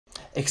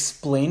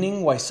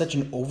Explaining why such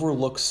an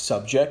overlooked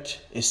subject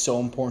is so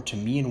important to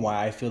me and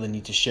why I feel the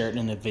need to share it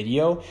in a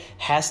video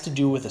has to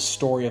do with a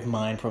story of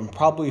mine from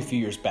probably a few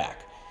years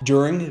back.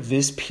 During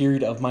this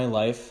period of my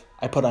life,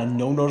 I put on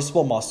no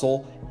noticeable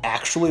muscle,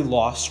 actually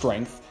lost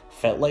strength,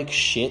 felt like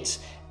shit.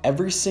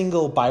 Every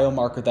single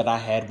biomarker that I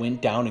had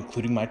went down,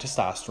 including my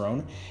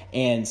testosterone.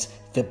 And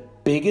the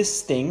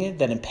biggest thing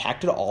that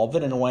impacted all of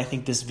it, and why I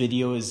think this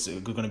video is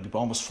going to be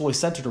almost fully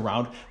centered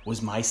around,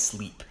 was my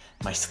sleep.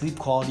 My sleep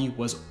quality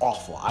was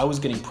awful. I was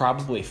getting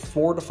probably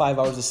 4 to 5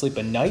 hours of sleep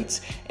a night,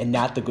 and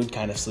not the good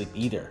kind of sleep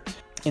either.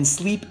 And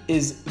sleep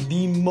is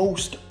the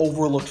most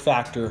overlooked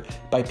factor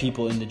by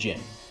people in the gym.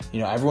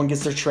 You know, everyone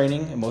gets their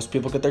training and most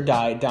people get their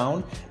diet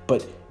down,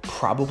 but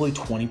probably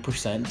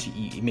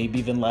 20%, maybe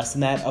even less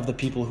than that, of the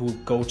people who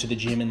go to the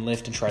gym and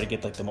lift and try to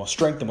get like the most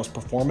strength, the most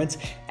performance,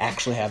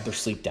 actually have their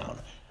sleep down.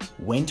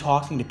 When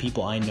talking to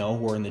people I know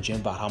who are in the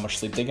gym about how much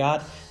sleep they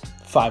got,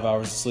 5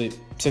 hours of sleep,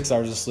 6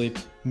 hours of sleep,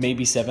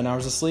 maybe 7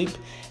 hours of sleep.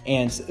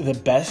 And the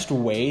best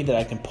way that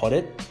I can put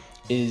it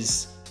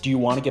is, do you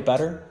want to get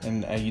better?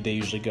 And they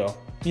usually go,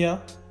 yeah,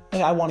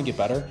 I want to get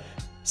better.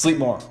 Sleep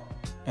more.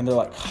 And they're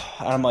like,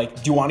 and I'm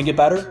like, do you want to get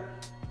better?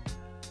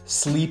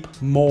 Sleep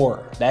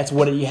more. That's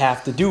what you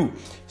have to do.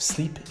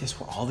 Sleep is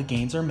where all the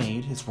gains are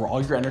made. It's where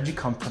all your energy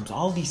comes from.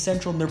 All these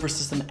central nervous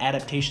system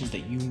adaptations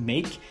that you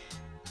make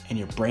and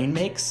your brain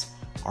makes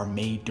are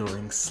made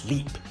during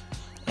sleep.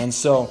 And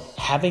so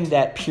having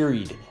that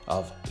period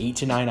of 8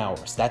 to 9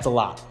 hours, that's a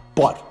lot.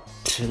 But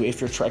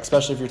if you're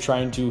especially if you're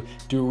trying to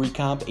do a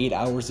recomp, 8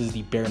 hours is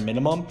the bare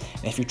minimum.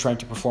 And if you're trying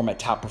to perform at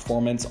top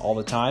performance all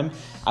the time,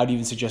 I'd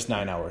even suggest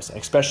 9 hours,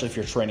 especially if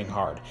you're training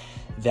hard.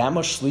 That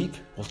much sleep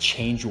will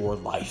change your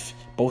life,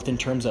 both in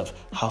terms of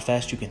how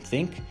fast you can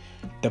think,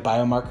 the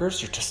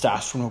biomarkers, your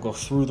testosterone will go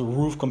through the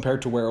roof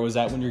compared to where it was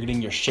at when you're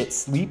getting your shit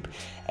sleep,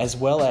 as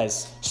well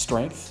as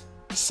strength,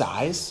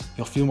 size.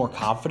 You'll feel more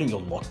confident,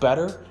 you'll look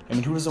better. I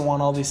mean, who doesn't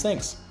want all these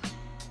things?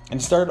 And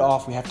to start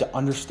off, we have to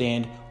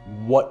understand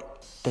what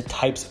the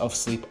types of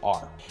sleep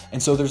are.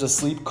 And so there's a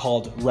sleep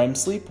called REM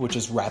sleep, which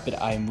is rapid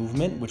eye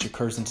movement, which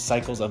occurs in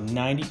cycles of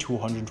 90 to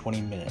 120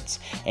 minutes.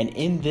 And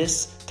in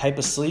this type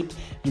of sleep,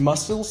 your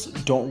muscles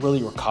don't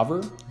really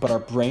recover, but our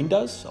brain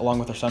does, along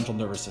with our central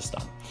nervous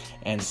system.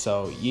 And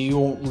so you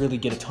won't really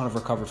get a ton of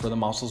recovery for the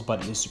muscles,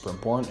 but it is super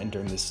important. And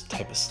during this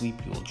type of sleep,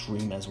 you will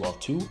dream as well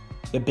too.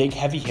 The big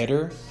heavy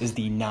hitter is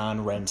the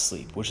non-REM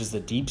sleep, which is the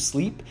deep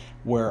sleep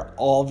where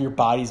all of your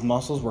body's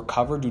muscles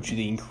recover due to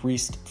the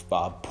increased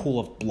pool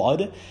of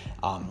blood.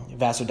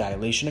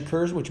 Vasodilation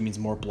occurs, which means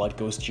more blood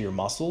goes to your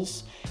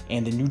muscles,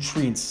 and the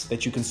nutrients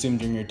that you consume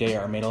during your day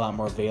are made a lot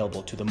more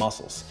available to the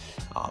muscles.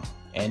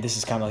 And this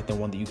is kind of like the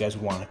one that you guys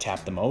would want to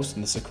tap the most,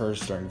 and this occurs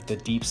during the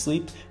deep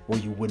sleep where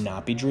you would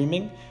not be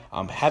dreaming.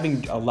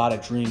 Having a lot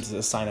of dreams is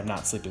a sign of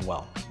not sleeping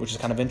well, which is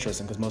kind of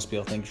interesting because most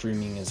people think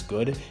dreaming is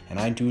good, and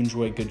I do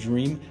enjoy a good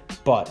dream,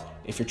 but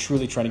if you're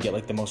truly trying to get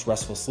like the most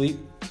restful sleep,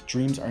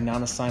 dreams are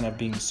not a sign of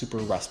being super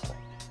restful.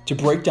 To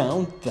break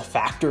down the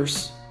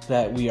factors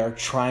that we are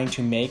trying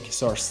to make,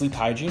 so our sleep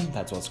hygiene,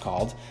 that's what it's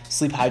called.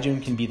 Sleep hygiene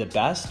can be the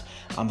best.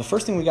 The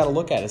first thing we got to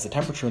look at is the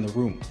temperature in the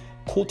room.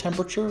 Cool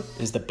temperature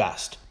is the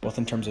best, both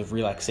in terms of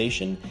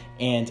relaxation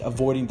and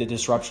avoiding the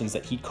disruptions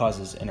that heat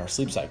causes in our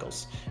sleep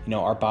cycles. You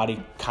know, our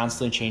body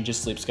constantly changes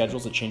sleep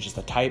schedules. It changes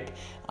the type,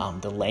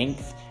 the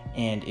length,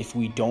 and if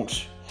we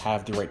don't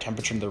have the right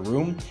temperature in the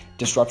room,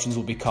 disruptions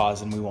will be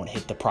caused and we won't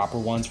hit the proper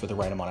ones for the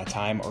right amount of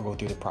time or go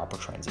through the proper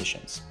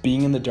transitions.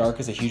 Being in the dark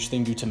is a huge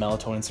thing due to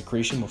melatonin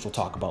secretion, which we'll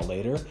talk about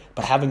later,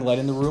 but having light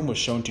in the room was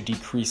shown to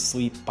decrease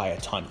sleep by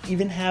a ton.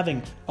 Even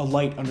having a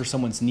light under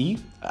someone's knee,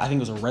 I think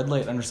it was a red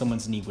light under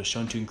someone's knee, was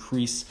shown to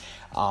increase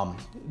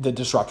the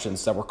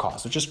disruptions that were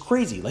caused, which is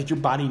crazy. Like, your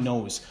body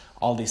knows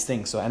all these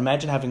things. So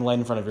imagine having light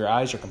in front of your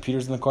eyes, your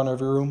computer's in the corner of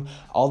your room,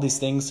 all these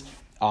things,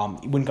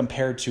 when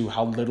compared to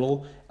how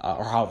little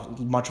or how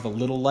much of a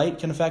little light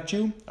can affect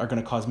you, are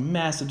going to cause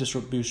massive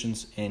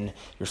disruptions in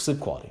your sleep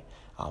quality.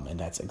 And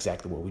that's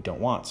exactly what we don't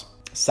want.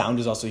 Sound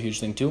is also a huge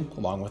thing too.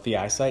 Along with the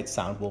eyesight,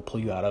 sound will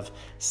pull you out of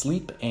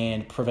sleep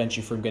and prevent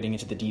you from getting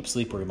into the deep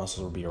sleep where your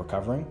muscles will be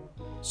recovering.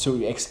 So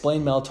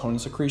explain melatonin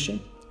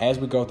secretion. As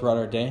we go throughout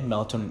our day,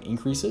 melatonin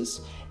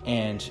increases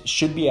and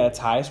should be at its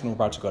highest when we're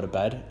about to go to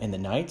bed in the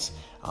night.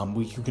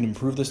 You can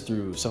improve this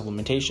through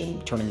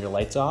supplementation, turning your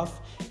lights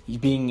off,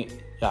 being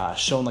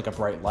shown like a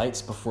bright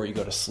lights before you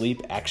go to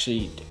sleep.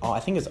 Actually, I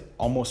think it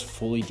almost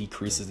fully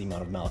decreases the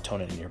amount of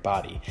melatonin in your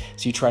body.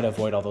 So you try to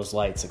avoid all those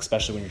lights,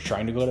 especially when you're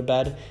trying to go to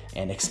bed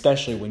and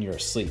especially when you're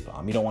asleep.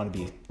 You don't want to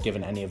be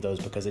given any of those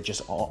because it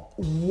just all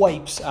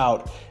wipes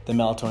out the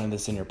melatonin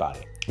that's in your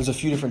body. There's a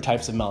few different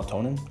types of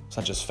melatonin,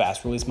 such as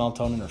fast-release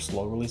melatonin or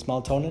slow-release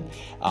melatonin.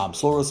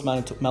 Slow-release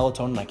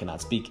melatonin, I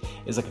cannot speak,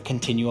 is like a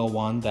continual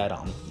one that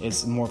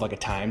is more of like a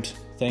timed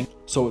thing.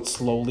 So it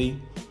slowly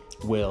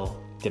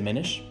will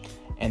diminish.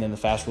 And then the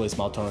fast release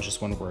melatonin is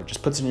just one where it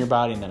just puts it in your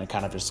body and then it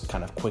kind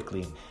of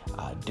quickly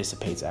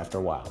dissipates after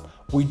a while.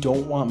 We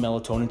don't want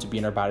melatonin to be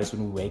in our bodies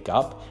when we wake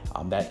up.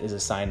 That is a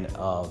sign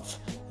of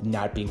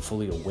not being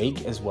fully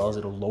awake, as well as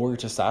it'll lower your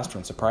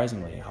testosterone,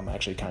 surprisingly.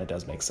 Actually, it kind of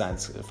does make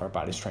sense if our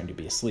body's trying to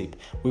be asleep.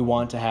 We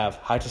want to have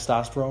high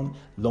testosterone,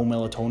 low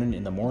melatonin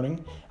in the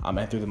morning,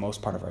 and through the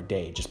most part of our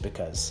day, just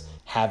because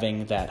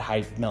having that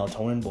high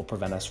melatonin will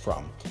prevent us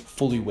from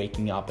fully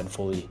waking up and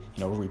fully,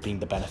 reaping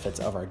the benefits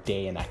of our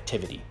day and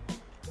activity.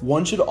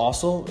 One should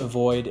also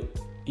avoid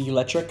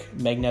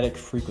electromagnetic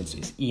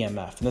frequencies,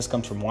 EMF. And this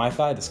comes from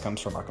Wi-Fi, this comes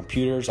from our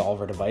computers, all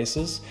of our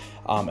devices.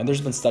 And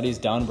there's been studies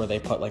done where they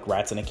put like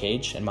rats in a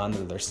cage and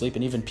monitor their sleep,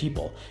 and even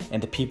people.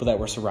 And the people that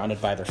were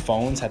surrounded by their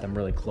phones had them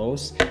really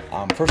close.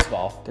 First of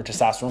all, their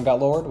testosterone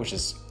got lowered, which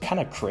is kind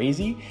of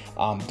crazy.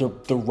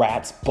 The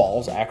rat's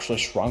balls actually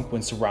shrunk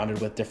when surrounded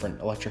with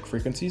different electric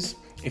frequencies.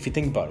 If you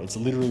think about it, it's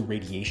literally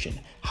radiation.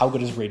 How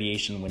good is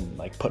radiation when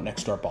like put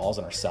next to our balls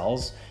and our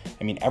cells?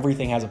 I mean,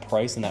 everything has a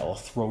price, and that will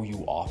throw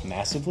you off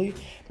massively.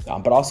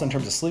 But also in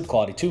terms of sleep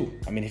quality too.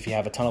 I mean, if you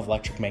have a ton of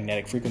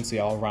electromagnetic frequency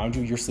all around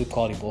you, your sleep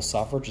quality will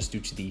suffer just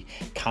due to the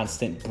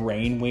constant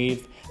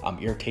brainwave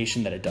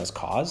irritation that it does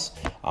cause.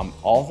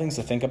 All things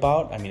to think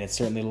about. I mean, it's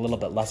certainly a little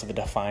bit less of a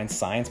defined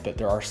science, but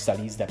there are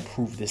studies that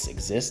prove this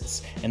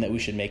exists and that we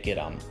should make it,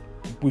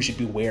 we should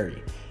be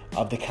wary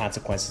of the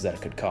consequences that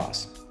it could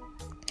cause.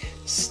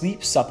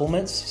 Sleep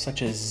supplements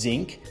such as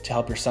zinc to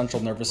help your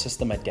central nervous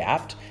system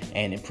adapt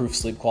and improve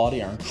sleep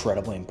quality are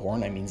incredibly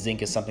important. I mean,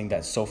 zinc is something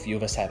that so few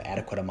of us have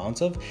adequate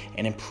amounts of,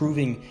 and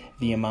improving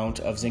the amount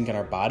of zinc in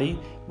our body,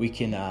 we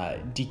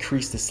can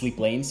decrease the sleep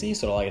latency,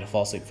 so it'll allow you to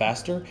fall asleep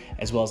faster,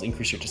 as well as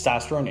increase your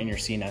testosterone and your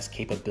CNS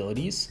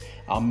capabilities.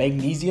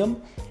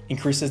 Magnesium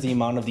increases the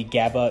amount of the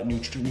GABA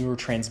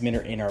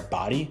neurotransmitter in our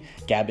body.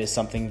 GABA is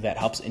something that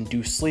helps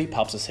induce sleep,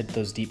 helps us hit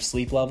those deep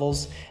sleep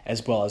levels,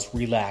 as well as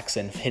relax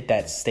and hit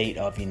that state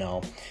of,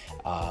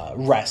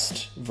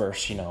 rest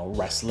versus,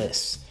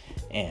 restless.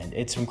 And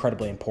it's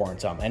incredibly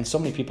important. And so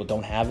many people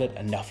don't have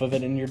enough of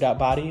it in your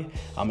body.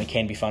 It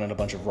can be found in a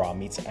bunch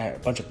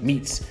of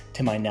meats,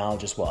 to my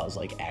knowledge, as well as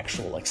like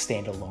actual like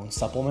standalone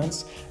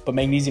supplements. But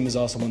magnesium is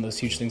also one of those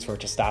huge things for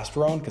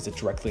testosterone because it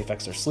directly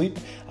affects our sleep.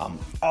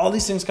 All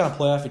these things kind of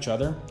play off each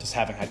other. Just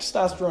having high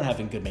testosterone,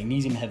 having good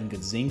magnesium, having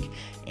good zinc,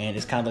 and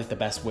it's kind of like the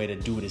best way to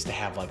do it is to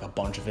have like a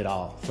bunch of it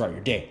all throughout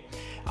your day.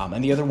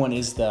 And the other one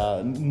is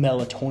the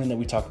melatonin that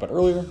we talked about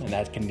earlier, and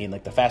that can mean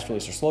like the fast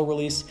release or slow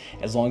release.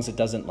 As long as it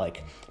doesn't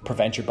like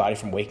prevent your body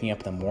from waking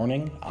up in the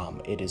morning,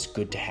 it is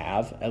good to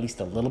have at least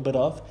a little bit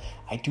of.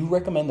 I do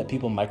recommend that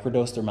people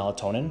microdose their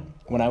melatonin.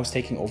 When I was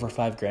taking over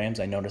 5 grams,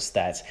 I noticed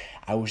that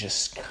I was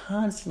just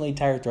constantly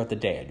tired throughout the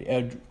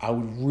day. I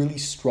would really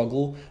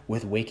struggle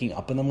with waking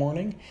up in the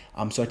morning.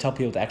 So I tell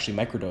people to actually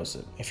microdose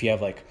it. If you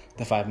have like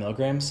the 5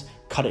 milligrams,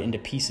 cut it into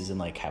pieces and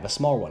like have a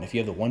small one. If you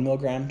have the 1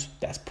 milligrams,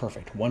 that's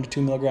perfect. 1 to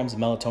 2 milligrams of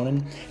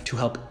melatonin to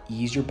help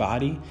ease your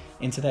body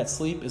into that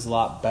sleep is a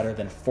lot better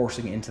than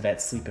forcing it into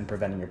that sleep and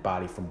preventing your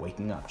body from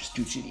waking up, just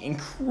due to the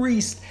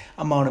increased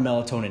amount of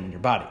melatonin in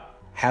your body.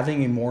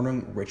 Having a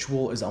morning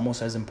ritual is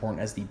almost as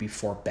important as the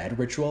before bed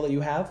ritual that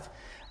you have.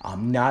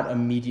 Not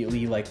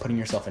immediately like putting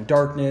yourself in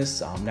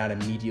darkness, not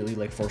immediately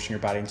like forcing your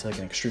body into like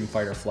an extreme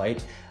fight or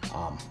flight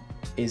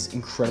is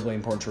incredibly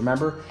important to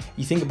remember.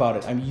 You think about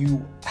it,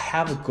 you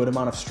have a good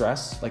amount of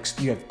stress, like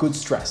you have good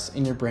stress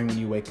in your brain when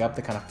you wake up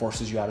that kind of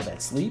forces you out of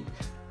that sleep.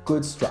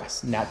 Good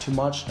stress, not too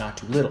much, not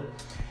too little.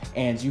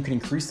 And you can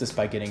increase this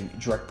by getting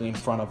directly in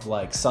front of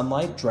like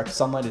sunlight. Direct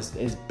sunlight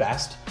is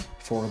best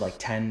for like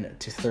 10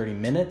 to 30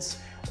 minutes,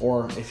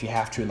 or if you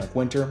have to in like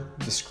winter,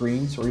 the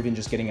screens, or even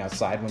just getting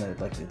outside when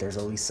there's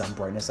at least some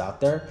brightness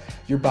out there.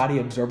 Your body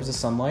absorbs the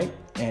sunlight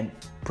and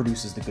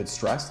produces the good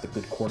stress, the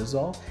good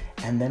cortisol,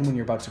 and then when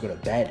you're about to go to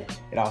bed,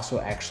 it also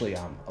actually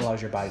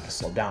allows your body to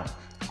slow down.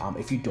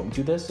 If you don't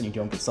do this and you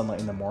don't get sunlight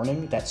in the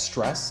morning, that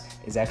stress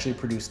is actually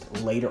produced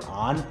later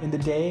on in the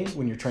day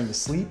when you're trying to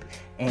sleep,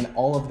 and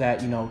all of that,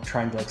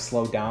 trying to like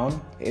slow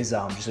down is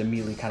just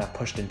immediately kind of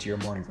pushed into your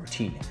morning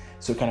routine.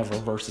 So it kind of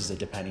reverses it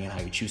depending on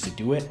how you choose to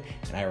do it.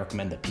 And I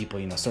recommend that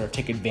people, sort of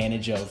take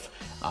advantage of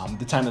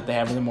the time that they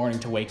have in the morning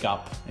to wake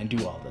up and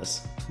do all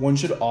this. One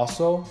should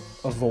also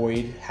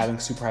avoid having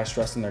super high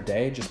stress in their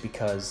day, just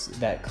because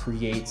that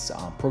creates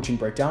protein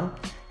breakdown.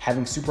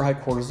 Having super high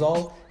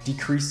cortisol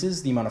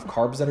decreases the amount of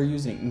carbs that are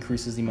used and it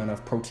increases the amount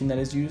of protein that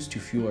is used to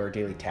fuel our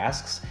daily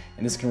tasks.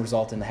 And this can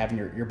result in having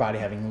your body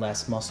having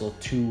less muscle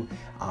to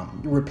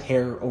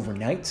repair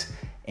overnight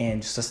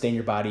and sustain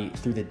your body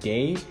through the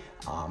day,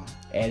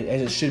 and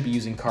it should be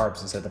using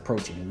carbs instead of the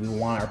protein. We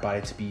want our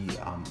body to be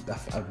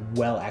a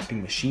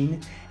well-acting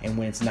machine, and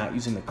when it's not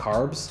using the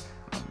carbs,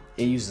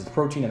 it uses the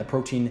protein, and the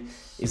protein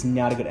is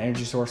not a good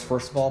energy source,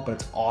 first of all, but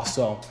it's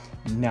also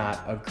not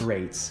a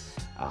great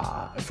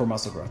for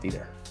muscle growth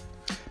either.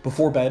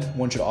 Before bed,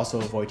 one should also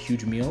avoid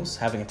huge meals.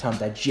 Having a ton of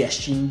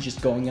digestion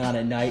just going on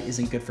at night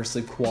isn't good for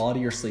sleep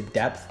quality or sleep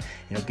depth,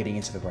 getting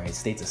into the right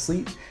states of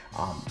sleep.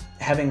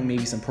 Having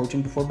maybe some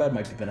protein before bed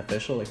might be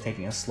beneficial, like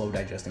taking a slow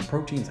digesting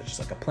protein, such as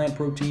like a plant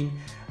protein,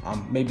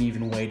 maybe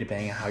even whey,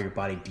 depending on how your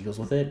body deals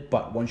with it.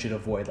 But one should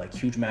avoid like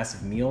huge,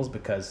 massive meals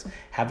because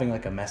having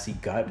like a messy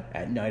gut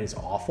at night is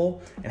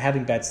awful, and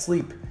having bad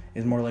sleep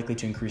is more likely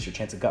to increase your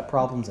chance of gut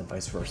problems and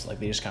vice versa. Like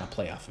they just kind of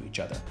play off of each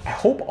other. I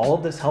hope all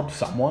of this helps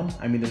someone.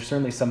 I mean, there's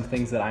certainly some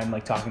things that I'm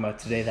like talking about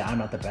today that I'm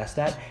not the best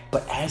at,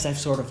 but as I've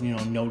sort of,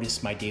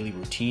 noticed my daily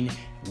routine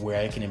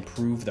where I can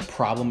improve the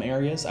problem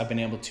areas, I've been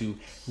able to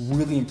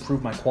really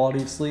improve my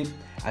quality of sleep.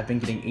 I've been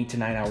getting 8 to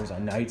 9 hours a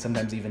night,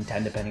 sometimes even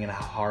 10, depending on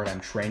how hard I'm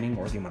training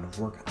or the amount of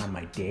work on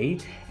my day.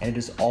 And it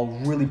has all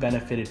really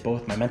benefited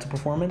both my mental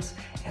performance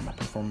and my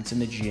performance in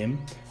the gym.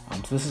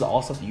 So this is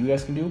all stuff that you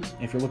guys can do.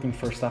 If you're looking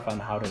for stuff on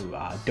how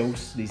to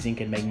dose the zinc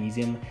and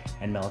magnesium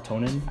and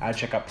melatonin, I'd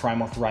check out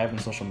Primal Thrive on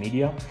social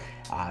media.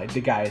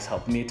 The guy has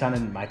helped me a ton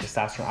in my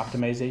testosterone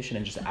optimization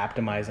and just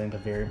optimizing the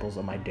variables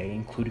of my day,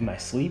 including my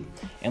sleep.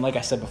 And like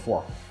I said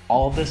before,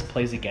 all of this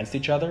plays against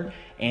each other,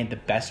 and the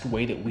best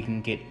way that we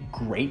can get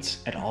great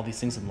at all these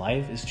things in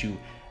life is to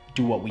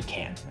do what we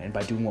can. And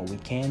by doing what we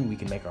can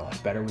make our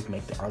life better. We can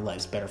make our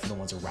lives better for the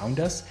ones around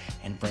us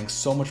and bring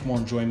so much more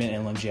enjoyment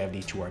and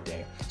longevity to our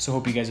day. So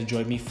hope you guys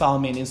enjoyed me. Follow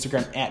me on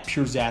Instagram at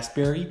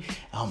PureZasberry.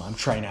 I'm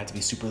trying not to be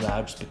super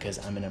loud just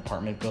because I'm in an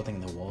apartment building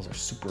and the walls are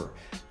super,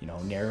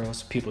 narrow.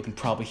 So people can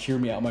probably hear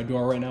me out my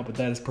door right now, but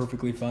that is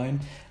perfectly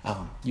fine.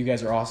 You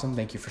guys are awesome.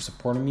 Thank you for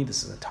supporting me.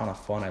 This is a ton of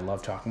fun. I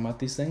love talking about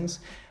these things.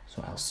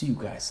 So I'll see you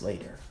guys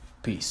later.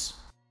 Peace.